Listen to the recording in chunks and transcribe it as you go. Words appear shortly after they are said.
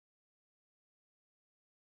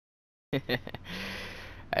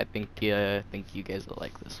I think you guys will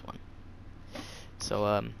like this one. So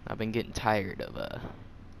I've been getting tired of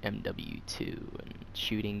MW2 and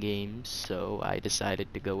shooting games, so I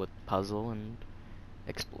decided to go with puzzle and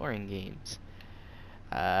exploring games.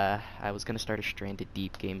 I was gonna start a Stranded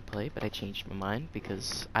Deep gameplay, but I changed my mind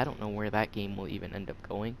because I don't know where that game will even end up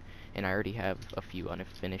going, and I already have a few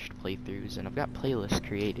unfinished playthroughs, and I've got playlists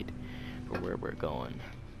created for where we're going.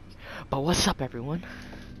 But what's up, everyone?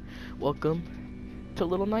 Welcome to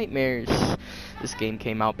Little Nightmares. This game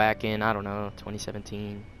came out back in, I don't know,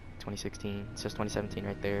 2017, 2016. It says 2017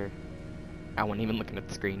 right there. I wasn't even looking at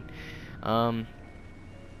the screen.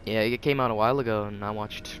 Yeah, it came out a while ago, and I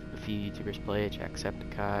watched a few YouTubers play it,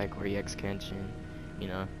 Jacksepticeye, CoreyX Kenshin, you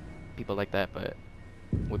know, people like that, but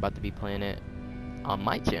we're about to be playing it on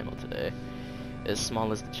my channel today. As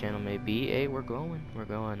small as the channel may be, hey, we're growing.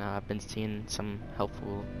 I've been seeing some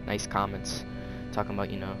helpful, nice comments talking about,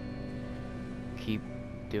 keep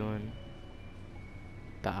doing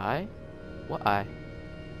the eye? What eye?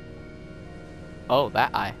 Oh,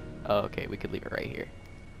 that eye. Oh, okay, we could leave it right here.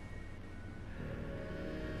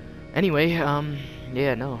 Anyway,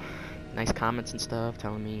 yeah, no, nice comments and stuff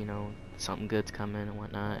telling me, something good's coming and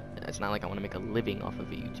whatnot. It's not like I want to make a living off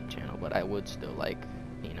of a YouTube channel, but I would still like,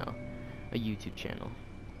 a YouTube channel.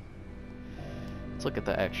 Let's look at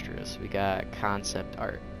the extras. We got concept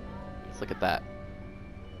art. Let's look at that.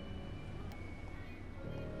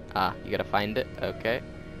 Ah, you gotta find it? Okay.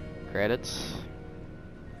 Credits.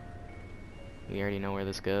 We already know where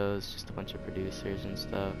this goes, just a bunch of producers and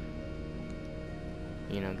stuff.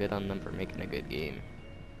 Good on them for making a good game.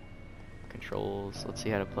 Controls, let's see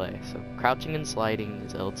how to play. So, crouching and sliding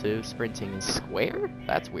is L2, sprinting is square?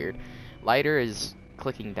 That's weird. Lighter is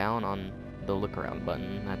clicking down on the look around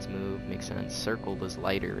button, that's move, makes sense. Circle was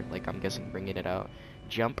lighter, like I'm guessing bringing it out.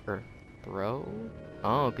 Jump or throw?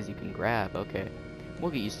 Oh, because you can grab, okay. We'll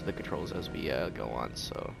get used to the controls as we go on,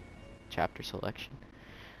 so. Chapter selection.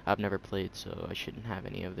 I've never played, so I shouldn't have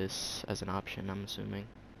any of this as an option, I'm assuming.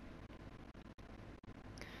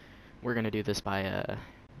 We're gonna do this by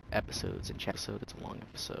episodes and episode. It's a long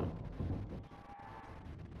episode.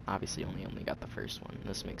 Obviously, only got the first one.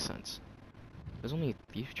 This makes sense. There's only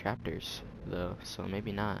a few chapters though, so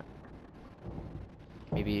maybe not.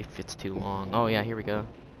 Maybe if it's too long. Oh yeah, here we go.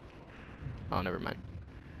 Oh, never mind.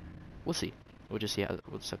 We'll see. We'll just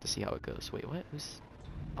have to see how it goes. Wait, what?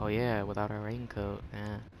 Oh yeah, without our raincoat.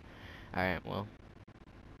 Yeah. All right. Well,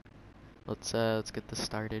 let's get this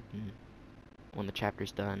started. And when the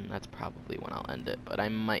chapter's done, that's probably when I'll end it, but I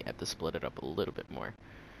might have to split it up a little bit more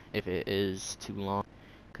if it is too long,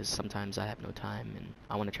 because sometimes I have no time, and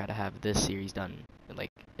I want to try to have this series done,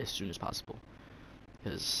 like, as soon as possible,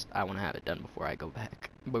 because I want to have it done before I go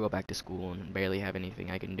back to school and barely have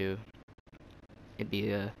anything I can do. It'd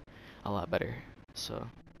be a lot better, so.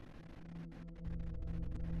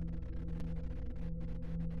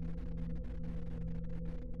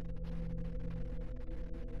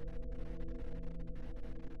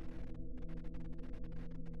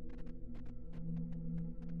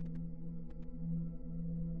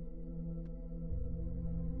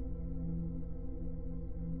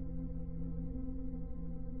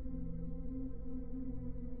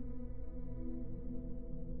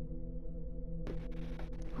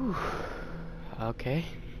 Whew. Okay,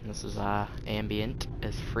 this is ambient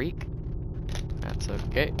as freak. That's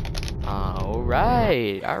okay.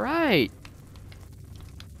 Alright, alright.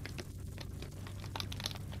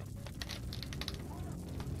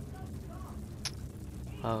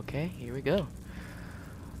 Okay, here we go.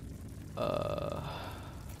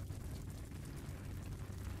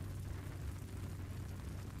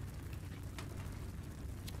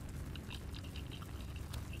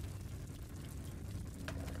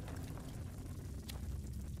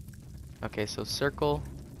 Okay, so circle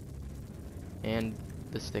and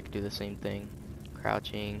the stick do the same thing.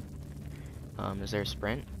 Crouching. Is there a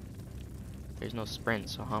sprint? There's no sprint,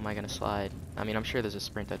 so how am I gonna slide? I mean, I'm sure there's a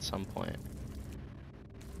sprint at some point.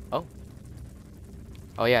 Oh.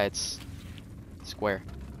 Oh yeah, it's square.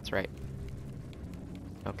 That's right.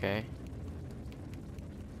 Okay.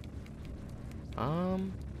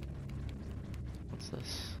 What's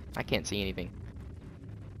this? I can't see anything.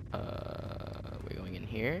 We're going in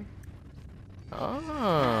here.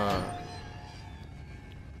 Ah.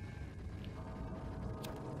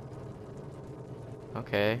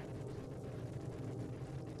 Okay.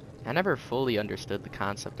 I never fully understood the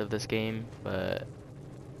concept of this game, but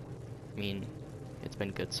I mean, it's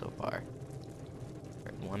been good so far.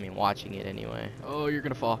 Well, I mean, watching it anyway. Oh, you're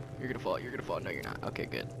gonna fall. You're gonna fall. You're gonna fall. No, you're not. Okay,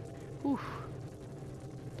 good. Whew.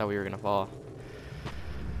 Thought we were gonna fall.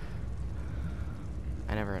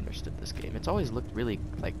 I never understood this game. It's always looked really,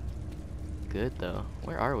 like, good, though.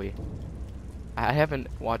 Where are we? I haven't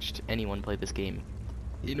watched anyone play this game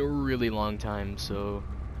in a really long time, so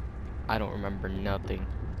I don't remember nothing.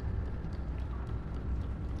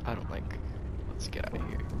 I don't like... Let's get out of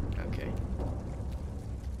here. Okay.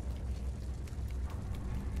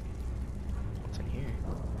 What's in here?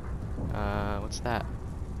 What's that?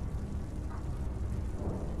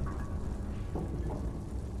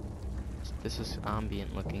 This is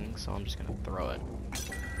ambient looking, so I'm just gonna throw it.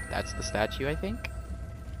 That's the statue, I think?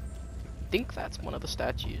 I think that's one of the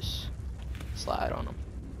statues. Slide on them.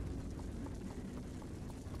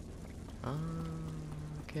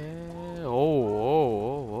 Okay.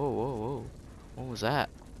 Oh. What was that?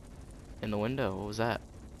 In the window, what was that?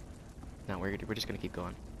 No, we're just gonna keep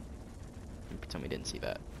going. Pretend we didn't see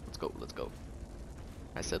that. Let's go.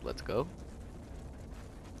 I said let's go.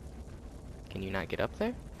 Can you not get up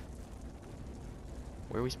there?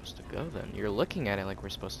 Where are we supposed to go then? You're looking at it like we're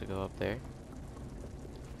supposed to go up there.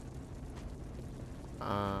 Do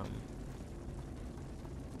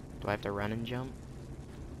I have to run and jump?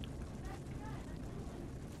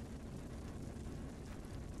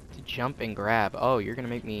 To jump and grab. Oh, you're gonna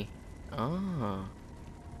make me... Oh.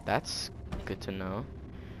 That's good to know.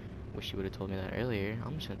 Wish you would have told me that earlier.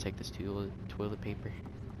 I'm just gonna take this toilet paper.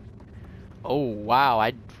 Oh, wow.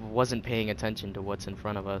 I wasn't paying attention to what's in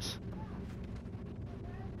front of us.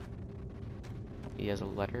 He has a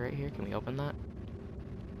letter right here. Can we open that?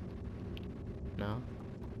 No?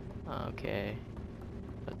 Okay.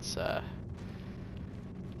 Let's,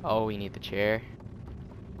 Oh, we need the chair.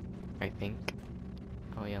 I think.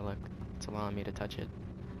 Oh, yeah, look. It's allowing me to touch it.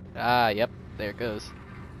 Ah, yep. There it goes.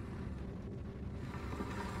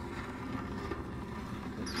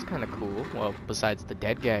 This is kind of cool. Well, besides the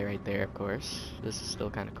dead guy right there, of course. This is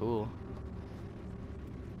still kind of cool.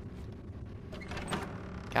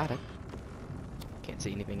 Got it. Can't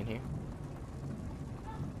see anything in here.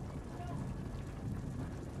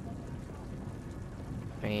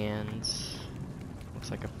 Fans.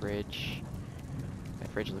 Looks like a fridge. That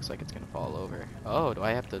fridge looks like it's gonna fall over. Oh, do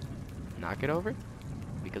I have to knock it over?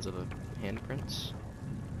 Because of the handprints?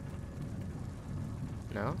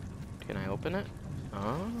 No? Can I open it?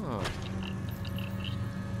 Oh.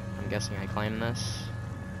 I'm guessing I climb this.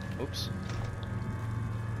 Oops.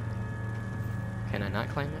 Can I not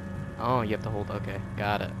climb it? Oh, you have to hold. Okay,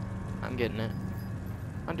 got it. I'm getting it.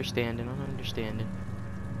 I'm understanding.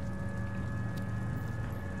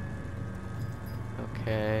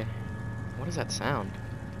 Okay. What is that sound?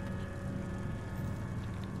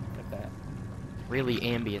 Like that. Really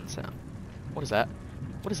ambient sound. What is that?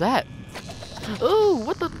 What is that? Oh,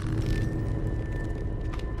 what the?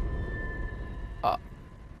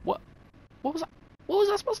 What was I? What was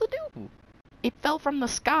I supposed to do? It fell from the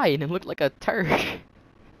sky and it looked like a turd.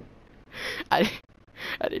 I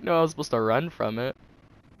didn't know I was supposed to run from it.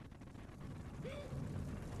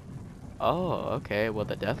 Oh, okay. Well,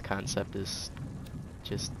 the death concept is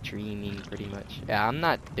just dreaming, pretty much. Yeah, I'm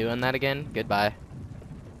not doing that again. Goodbye.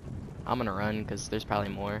 I'm gonna run, because there's probably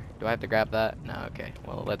more. Do I have to grab that? No, okay.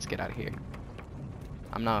 Well, let's get out of here.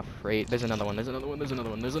 I'm not afraid. There's another one. There's another one. There's another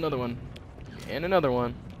one. There's another one. And another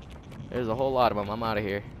one. There's a whole lot of them. I'm out of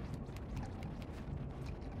here.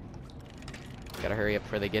 Gotta hurry up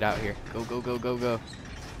before they get out here. Go, go, go, go, go.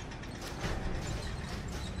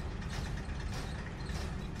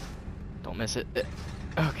 Don't miss it.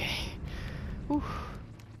 Okay. Whew.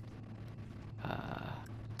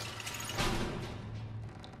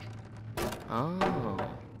 Oh,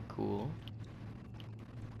 cool.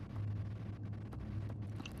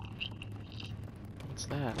 What's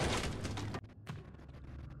that?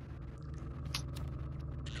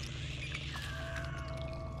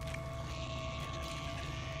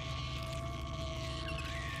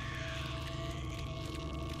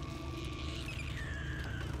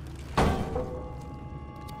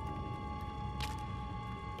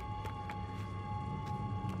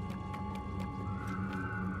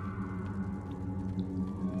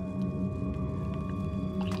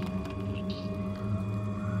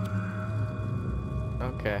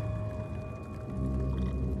 Okay.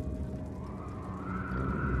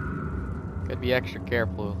 Gotta be extra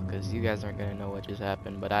careful, because you guys aren't gonna know what just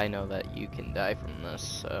happened, but I know that you can die from this,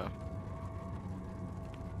 so...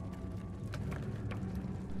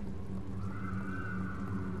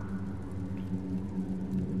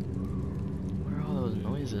 What are all those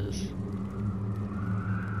noises?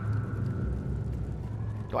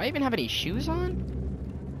 Do I even have any shoes on?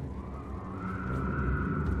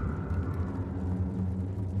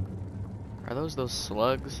 Are those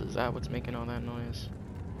slugs? Is that what's making all that noise?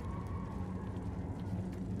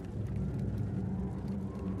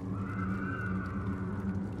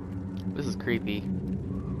 This is creepy.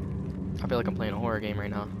 I feel like I'm playing a horror game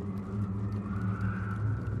right now.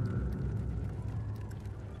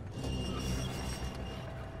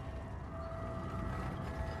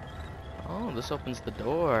 Oh, this opens the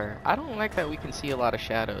door. I don't like that we can see a lot of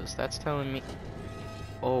shadows. That's telling me...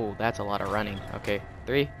 Oh, that's a lot of running. Okay,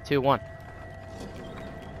 3, 2, 1.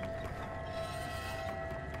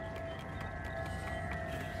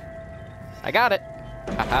 I got it!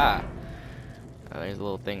 Haha! Oh, there's a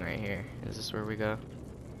little thing right here. Is this where we go?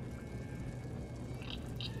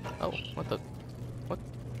 Oh, what the... What?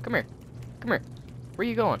 Come here. Come here. Where are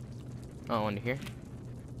you going? Oh, under here.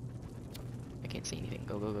 I can't see anything.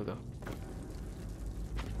 Go, go, go, go.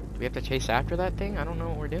 Do we have to chase after that thing? I don't know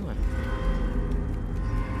what we're doing.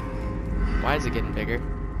 Why is it getting bigger?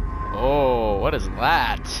 Oh, what is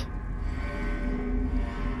that?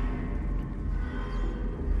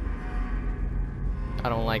 I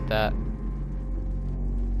don't like that.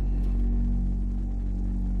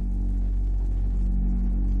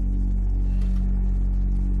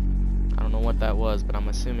 I don't know what that was, but I'm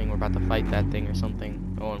assuming we're about to fight that thing or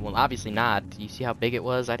something. Oh, well, obviously not. Do you see how big it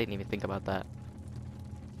was? I didn't even think about that.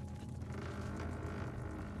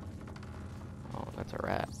 Oh, that's a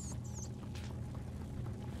rat.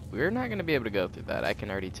 We're not going to be able to go through that. I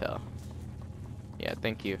can already tell. Yeah,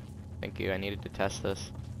 thank you. Thank you. I needed to test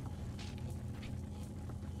this.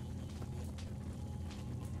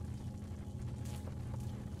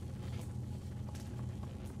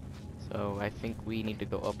 So I think we need to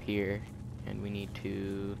go up here, and we need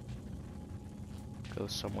to go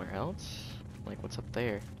somewhere else. Like, what's up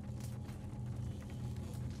there?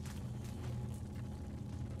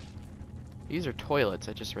 These are toilets,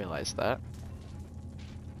 I just realized that.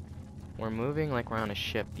 We're moving like we're on a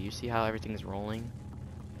ship. Do you see how everything's rolling?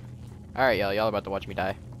 Alright, y'all are about to watch me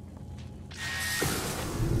die.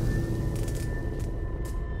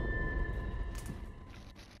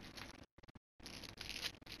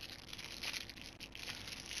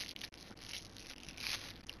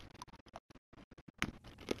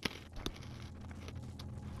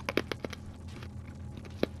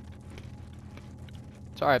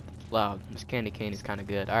 Sorry if it's loud. This candy cane is kind of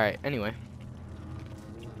good. Alright, anyway.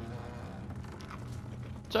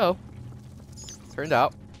 So, turned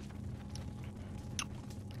out,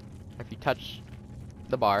 if you touch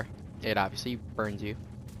the bar, it obviously burns you.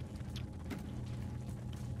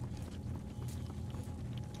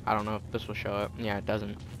 I don't know if this will show up. Yeah, it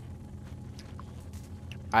doesn't.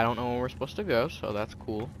 I don't know where we're supposed to go, so that's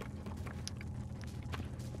cool.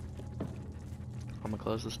 I'm gonna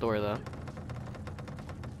close this door though.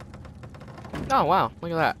 Oh wow,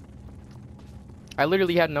 look at that. I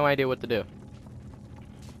literally had no idea what to do.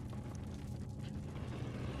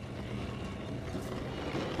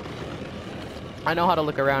 I know how to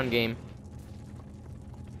look around, game.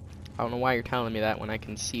 I don't know why you're telling me that when I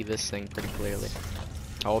can see this thing pretty clearly.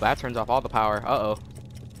 Oh, that turns off all the power. Uh-oh.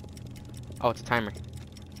 Oh, it's a timer.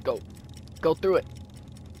 Go. Go through it.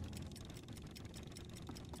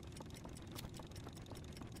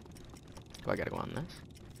 Do I gotta go on this?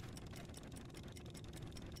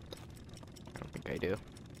 I don't think I do.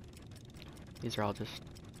 These are all just...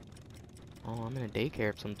 Oh, I'm in a daycare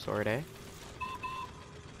of some sort, eh?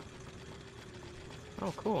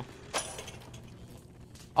 Oh, cool.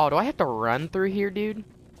 Oh, do I have to run through here, dude?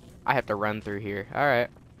 I have to run through here. Alright.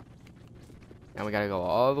 And we gotta go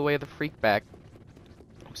all the way the freak back.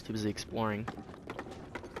 I was too busy exploring.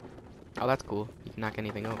 Oh, that's cool. You can knock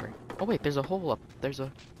anything over. Oh, wait, there's a hole up. There's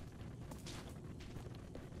a...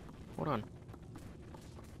 Hold on.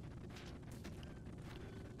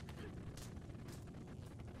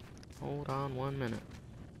 Hold on 1 minute.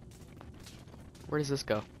 Where does this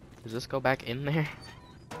go? Does this go back in there?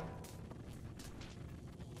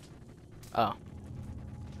 Oh.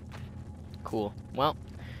 Cool. Well,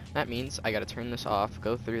 that means I gotta turn this off,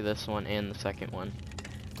 go through this one and the second one.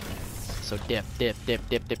 So dip, dip, dip,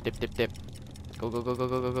 dip, dip, dip, dip, dip. Go, go, go, go,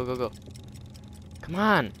 go, go, go, go, go. Come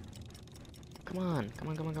on! Come on, come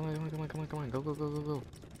on, come on, come on, come on, come on, come on, come on. Go, go, go, go, go.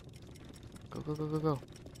 Go, go, go, go, go.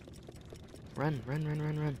 Run, run, run,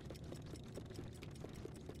 run, run.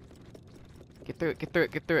 Get through it, get through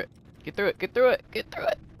it, get through it. Get through it, get through it, get through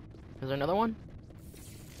it. Is there another one?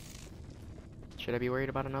 Should I be worried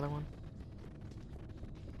about another one?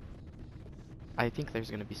 I think there's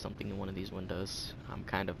gonna be something in one of these windows. I'm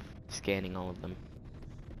kind of scanning all of them.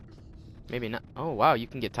 Maybe not. Oh, wow, you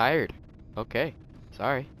can get tired. Okay,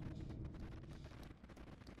 sorry.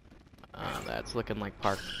 That's looking like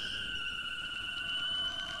park.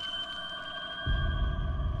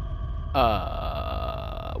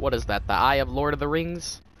 What is that? The Eye of Lord of the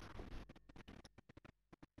Rings?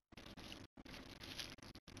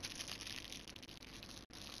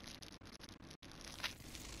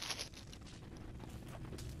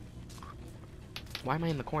 Why am I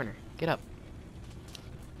in the corner? Get up.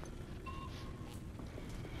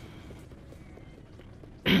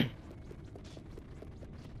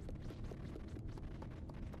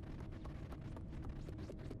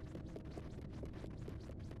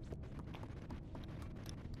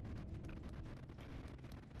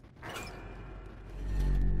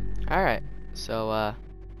 Alright, so,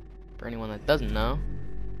 for anyone that doesn't know,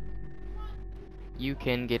 you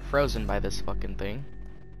can get frozen by this fucking thing.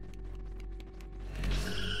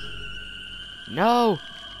 No!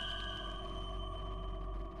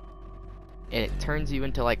 And it turns you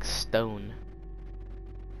into, like, stone.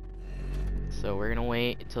 So we're gonna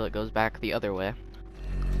wait until it goes back the other way.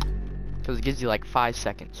 Because it gives you, like, 5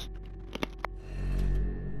 seconds.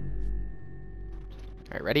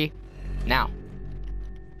 Alright, ready? Now!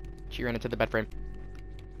 She ran into the bed frame.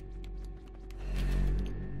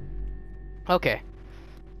 Okay.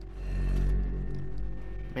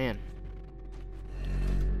 Man.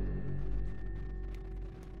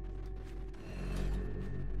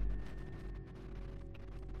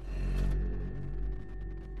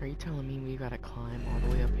 Are you telling me we gotta climb all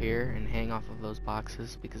the way up here and hang off of those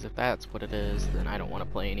boxes? Because if that's what it is, then I don't want to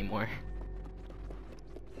play anymore.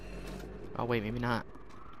 Oh wait, maybe not.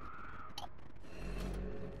 I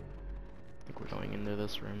think we're going into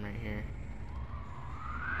this room right here.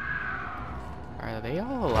 Are they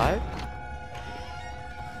all alive?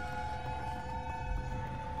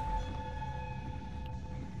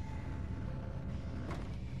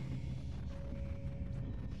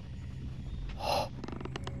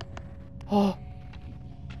 Oh!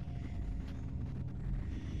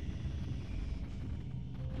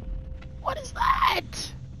 What is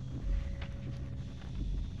that?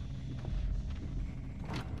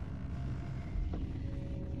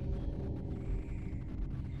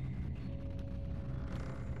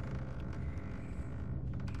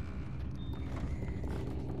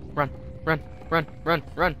 Run, run, run, run,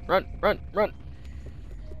 run, run, run, run.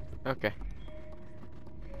 Okay.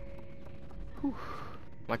 Whew.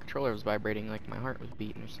 My controller was vibrating like my heart was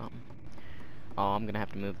beating or something. Oh, I'm gonna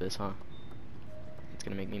have to move this, huh? It's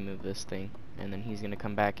gonna make me move this thing. And then he's gonna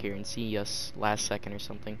come back here and see us last second or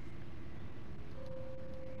something.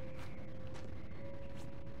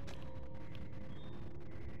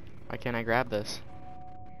 Why can't I grab this?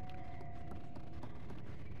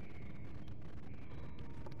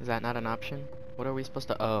 Is that not an option? What are we supposed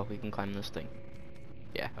to... Oh, we can climb this thing.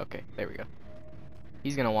 Yeah, okay, there we go.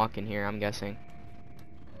 He's gonna walk in here, I'm guessing.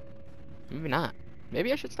 Maybe not.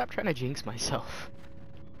 Maybe I should stop trying to jinx myself.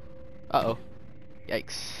 Uh-oh.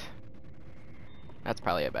 Yikes. That's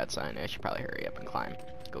probably a bad sign. I should probably hurry up and climb.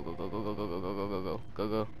 Go, go, go, go, go, go, go, go, go, go, go, go,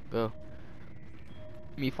 go, go.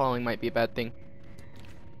 Me falling might be a bad thing.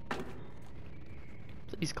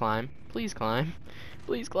 Please climb. Please climb.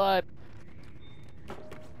 Please climb.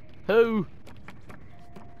 Oh!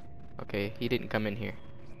 Okay, he didn't come in here.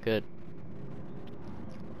 Good.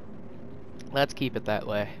 Let's keep it that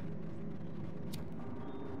way.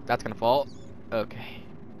 That's gonna fall. Okay.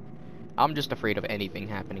 I'm just afraid of anything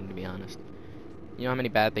happening, to be honest. You know how many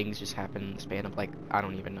bad things just happen in the span of, like, I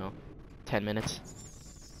don't even know, 10 minutes?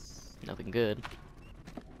 Nothing good.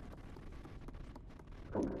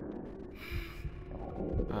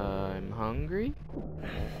 I'm hungry?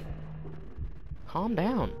 Calm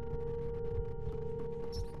down.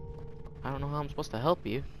 I don't know how I'm supposed to help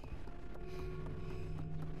you.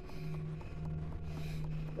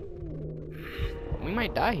 We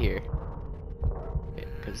might die here.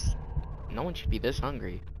 Because no one should be this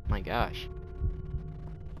hungry. My gosh.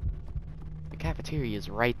 The cafeteria is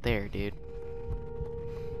right there, dude.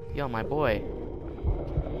 Yo, my boy.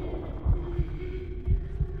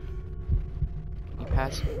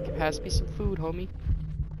 Can you pass me some food, homie?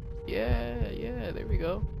 Yeah, yeah, there we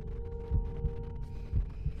go.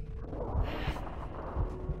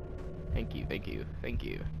 Thank you, thank you, thank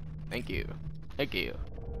you, thank you, thank you.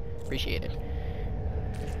 Appreciate it.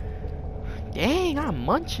 Dang, I'm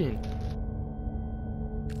munching.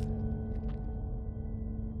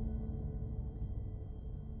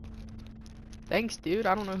 Thanks, dude.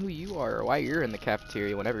 I don't know who you are or why you're in the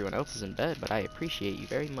cafeteria when everyone else is in bed, but I appreciate you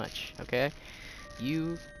very much, okay?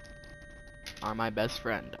 You are my best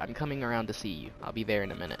friend. I'm coming around to see you. I'll be there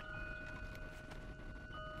in a minute.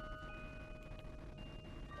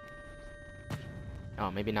 Oh,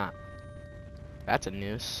 maybe not. That's a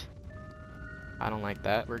noose. I don't like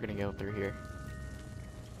that. We're gonna go through here.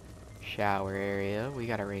 Shower area. We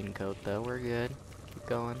got a raincoat though. We're good. Keep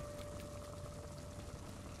going.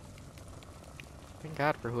 Thank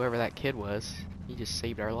God for whoever that kid was. He just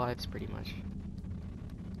saved our lives pretty much.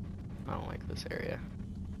 I don't like this area.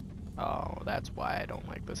 Oh, that's why I don't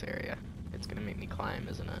like this area. It's gonna make me climb,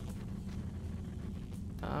 isn't it?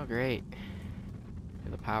 Oh, great.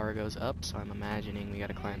 The power goes up, so I'm imagining we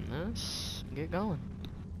gotta climb this and get going.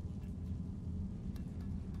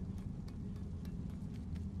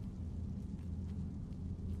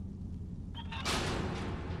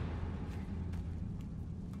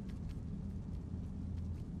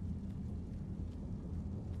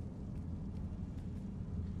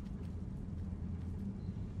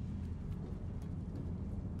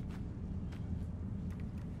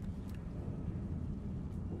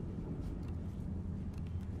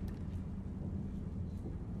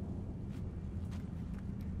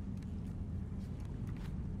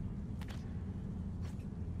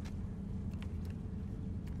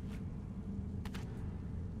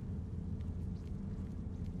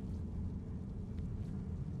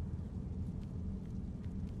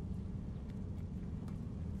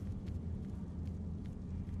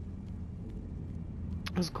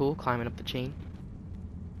 It was cool climbing up the chain.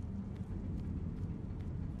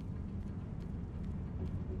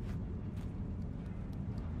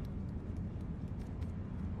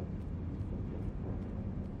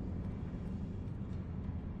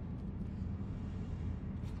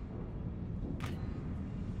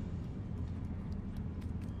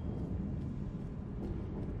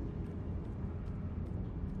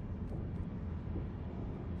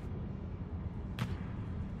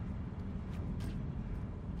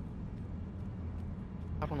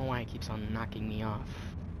 I don't know why it keeps on knocking me off.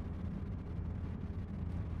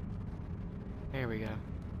 There we go.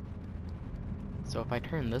 So if I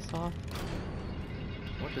turn this off,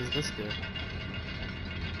 what does this do?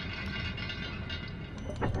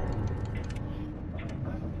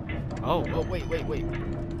 Oh, wait. We're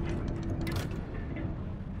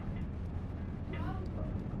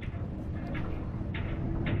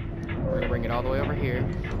gonna bring it all the way over here.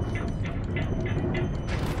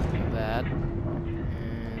 Like that.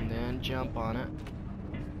 And then jump on it.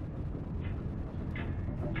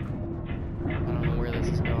 I don't know where this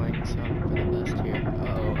is going, so I'm gonna put the best here.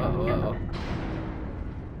 Uh-oh.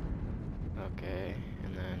 Okay,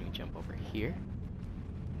 and then we jump over here.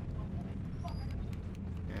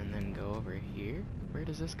 And then go over here. Where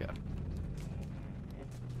does this go?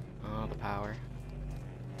 Oh, the power.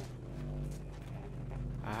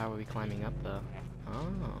 How are we climbing up though?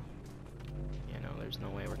 Oh. Yeah, no, there's no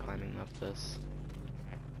way we're climbing up this.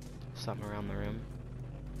 Something around the room.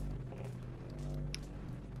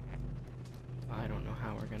 I don't know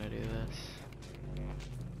how we're gonna do this.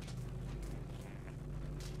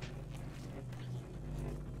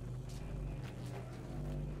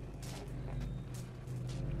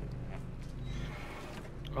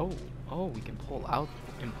 Oh, we can pull out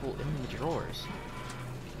and pull in the drawers.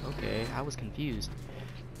 Okay, I was confused.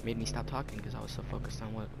 Made me stop talking because I was so focused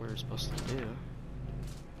on what we were supposed to do.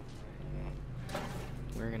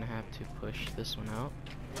 We're gonna have to push this one out.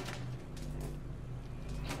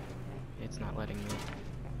 It's not letting me.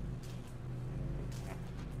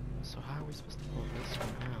 So how are we supposed to pull this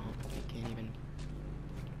one out? We can't even.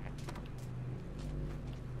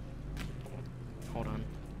 Hold on.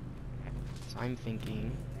 So I'm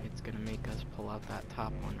thinking it's gonna make us pull out that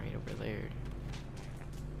top one right over there.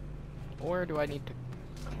 Or do I need to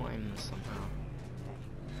climb this somehow?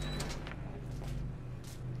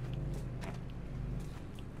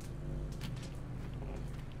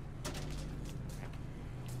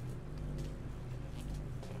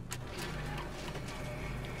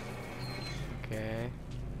 Okay.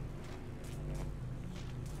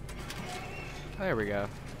 There we go.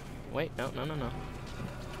 Wait, no.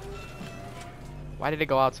 Why did it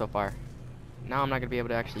go out so far? Now I'm not gonna be able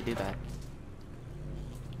to actually do that.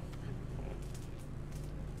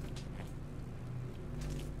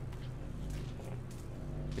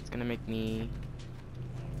 It's gonna make me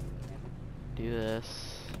do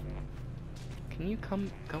this. Can you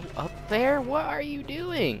go up there? What are you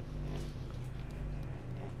doing?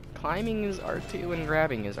 Climbing is R2 and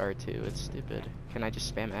grabbing is R2. It's stupid. Can I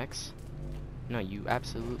just spam X? No, you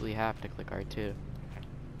absolutely have to click R2.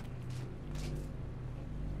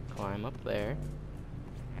 Climb up there.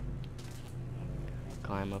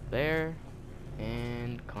 Climb up there.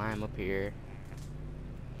 And climb up here.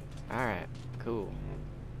 Alright, cool.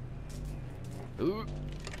 Ooh.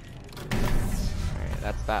 Alright,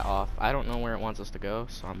 that's that off. I don't know where it wants us to go,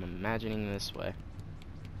 so I'm imagining this way.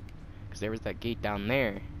 Because there was that gate down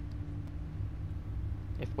there.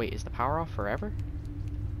 Wait, is the power off forever?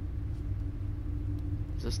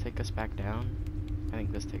 Does this take us back down? I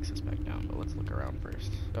think this takes us back down, but let's look around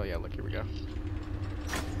first. Oh yeah, look, here we go.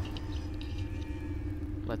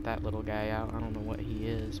 Let that little guy out. I don't know what he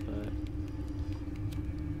is, but...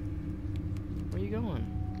 Where are you going?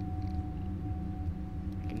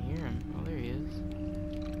 hear him. Oh, there he is.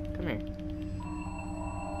 Come here.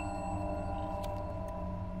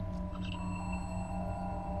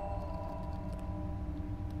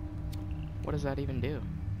 What does that even do?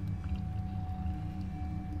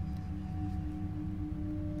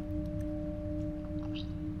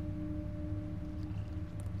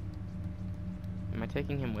 Am I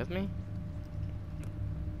taking him with me?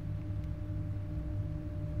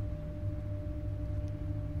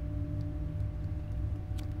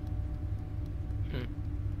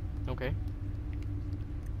 Okay.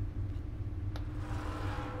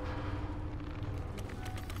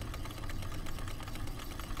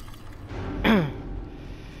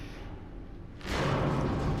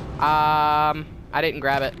 I didn't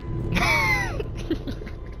grab it.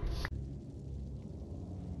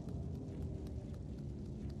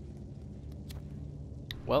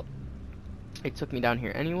 Well, it took me down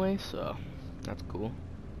here anyway, so that's cool.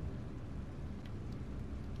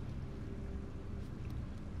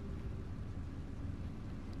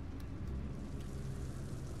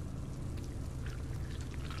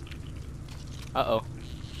 Uh-oh.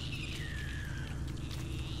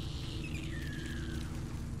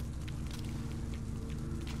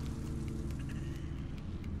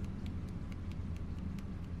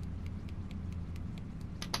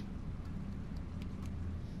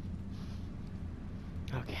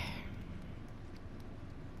 Okay.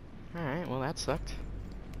 Alright, well that sucked.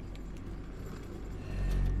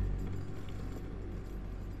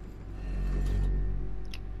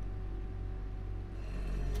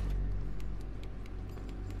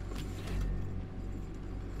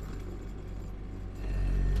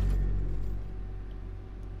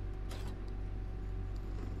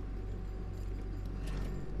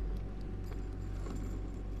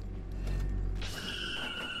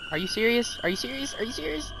 Are you serious? Are you serious? Are you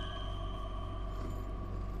serious?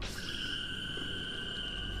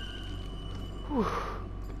 Whew.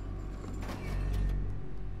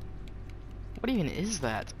 What even is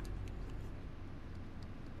that?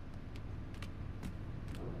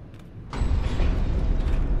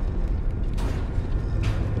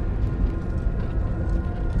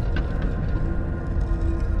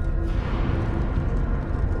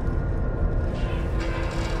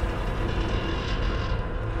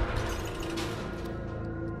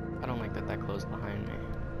 I don't like that that closed behind me.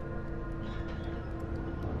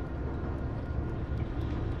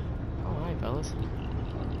 Oh, hi, fellas.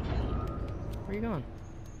 Where you going?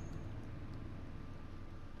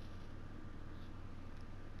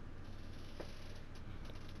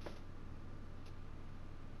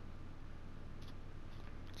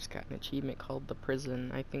 Just got an achievement called The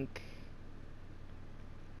Prison. I think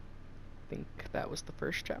that was the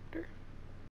first chapter.